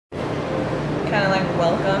kind of like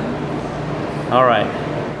welcome. All right.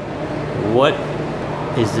 What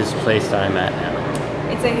is this place that I'm at now?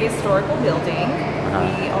 It's a historical building.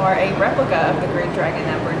 We are a replica of the Great Dragon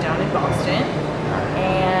that burned down in Boston.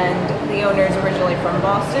 And the owner is originally from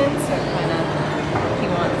Boston, so kind of he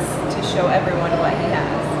wants to show everyone what he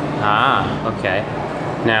has. Ah, okay.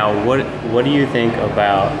 Now, what do you think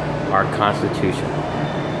about our Constitution?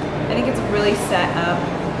 I think it's a really set up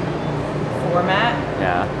format.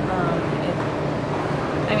 Yeah.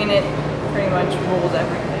 It pretty much rules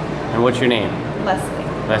everything. And what's your name? Leslie.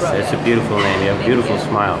 Leslie, it's a beautiful name. You have a beautiful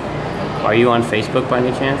smile. Are you on Facebook by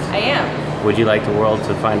any chance? I am. Would you like the world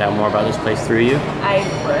to find out more about this place through you? I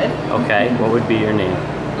would. Okay, what would be your name?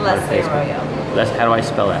 Leslie Arroyo. How do I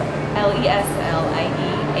spell that? Leslie.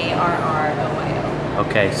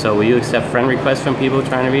 Okay, so will you accept friend requests from people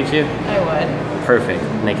trying to reach you? I would. Perfect.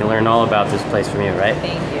 And they can learn all about this place from you, right?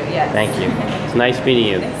 Thank you, yes. Thank you. It's nice meeting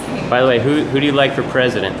you. Nice meeting you. By the way, who do you like for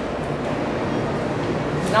president?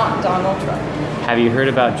 Not Donald Trump. Have you heard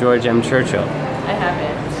about George M. Churchill? I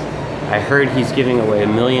haven't. I heard he's giving away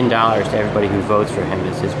 $1 million to everybody who votes for him.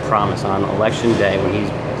 It's his promise on election day when he's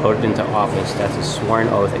voted into office. That's a sworn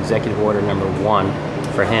oath, executive order number 1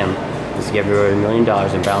 for him, is to give everybody $1 million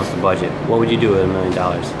and balance the budget. What would you do with $1 million? $1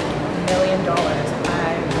 million.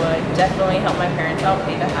 I would definitely help my parents out,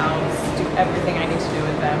 pay the house, do everything I need to do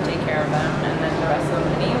with them, take care of them, and then the rest of the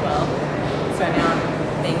money will spend it on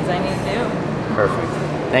things I need to do. Perfect.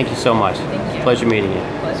 Thank you so much. Thank you. Pleasure meeting you.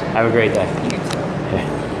 Pleasure. Have a great day. You too. Yeah.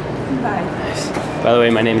 Bye. Nice. By the way,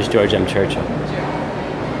 my name is George M. Churchill.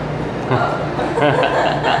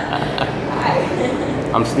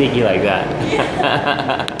 I'm sneaky like that.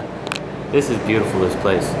 This is beautiful, this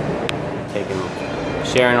place.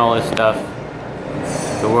 Sharing all this stuff.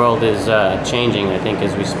 The world is changing, I think,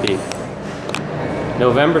 as we speak.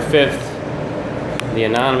 November 5th, the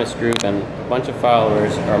anonymous group and a bunch of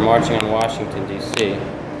followers are marching on Washington, D.C.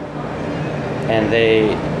 And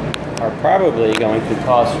they are probably going to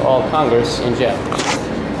toss all Congress in jail.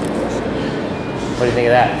 What do you think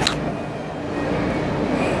of that?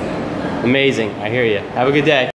 Amazing. I hear you. Have a good day.